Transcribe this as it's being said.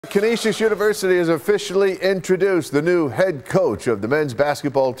Canisius University has officially introduced the new head coach of the men's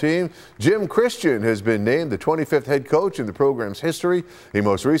basketball team. Jim Christian has been named the 25th head coach in the program's history. He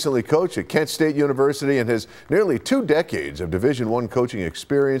most recently coached at Kent State University and has nearly 2 decades of Division I coaching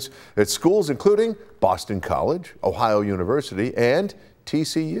experience at schools including Boston College, Ohio University, and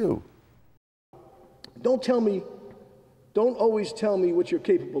TCU. Don't always tell me what you're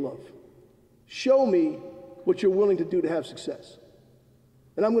capable of. Show me what you're willing to do to have success.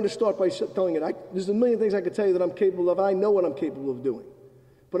 And I'm going to start by telling you, there's a million things I could tell you that I'm capable of. I know what I'm capable of doing.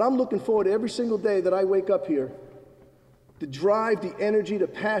 But I'm looking forward to every single day that I wake up here, the drive, the energy, the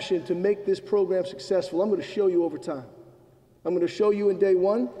passion to make this program successful. I'm going to show you over time. I'm going to show you in day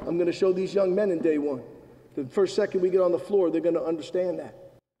one. I'm going to show these young men in day one. The first second we get on the floor, they're going to understand that.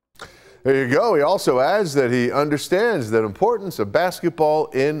 There you go. He also adds that he understands the importance of basketball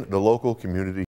in the local community.